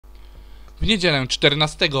W niedzielę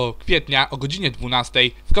 14 kwietnia o godzinie 12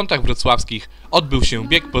 w Kątach Wrocławskich odbył się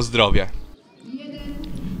bieg po zdrowie.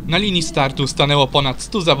 Na linii startu stanęło ponad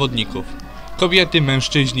 100 zawodników. Kobiety,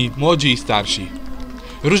 mężczyźni, młodzi i starsi.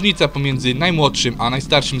 Różnica pomiędzy najmłodszym a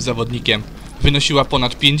najstarszym zawodnikiem wynosiła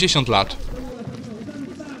ponad 50 lat.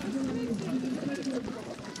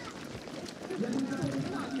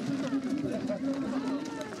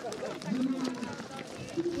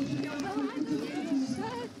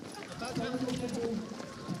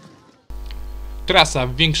 Trasa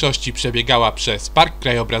w większości przebiegała przez Park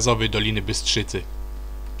Krajobrazowy Doliny Bystrzycy.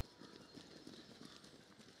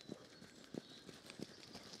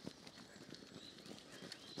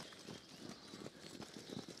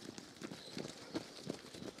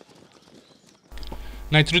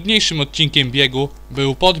 Najtrudniejszym odcinkiem biegu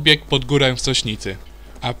był podbieg pod górę w Sośnicy,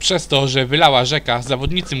 a przez to, że wylała rzeka,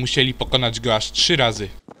 zawodnicy musieli pokonać go aż 3 razy.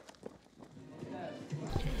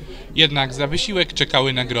 Jednak za wysiłek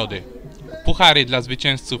czekały nagrody. Puchary dla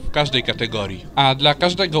zwycięzców w każdej kategorii, a dla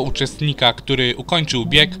każdego uczestnika, który ukończył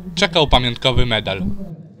bieg, czekał pamiątkowy medal.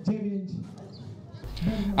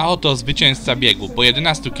 A oto zwycięzca biegu po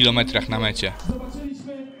 11 km na mecie.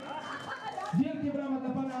 Wielkie brawa dla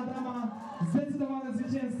pana Adama, zdecydowany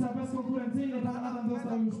zwycięzca, bezkonkurencyjny. Pan Adam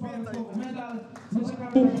dostał już pamiątkowy medal.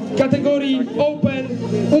 W kategorii Open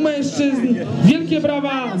u mężczyzn wielkie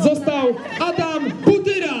brawa został Adam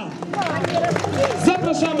Putyra.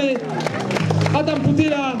 Zapraszamy. Adam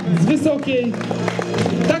Putyra z Wysokiej.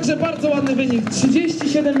 Także bardzo ładny wynik.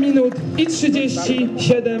 37 minut i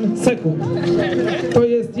 37 sekund. To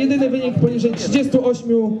jest jedyny wynik poniżej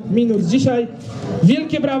 38 minut dzisiaj.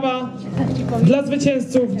 Wielkie brawa dla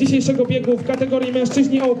zwycięzców dzisiejszego biegu w kategorii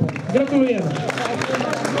mężczyźni Open. Gratulujemy.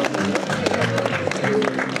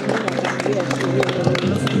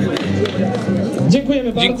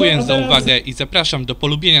 Dziękujemy bardzo. Dziękuję za uwagę i zapraszam do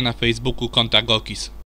polubienia na Facebooku konta Gokis.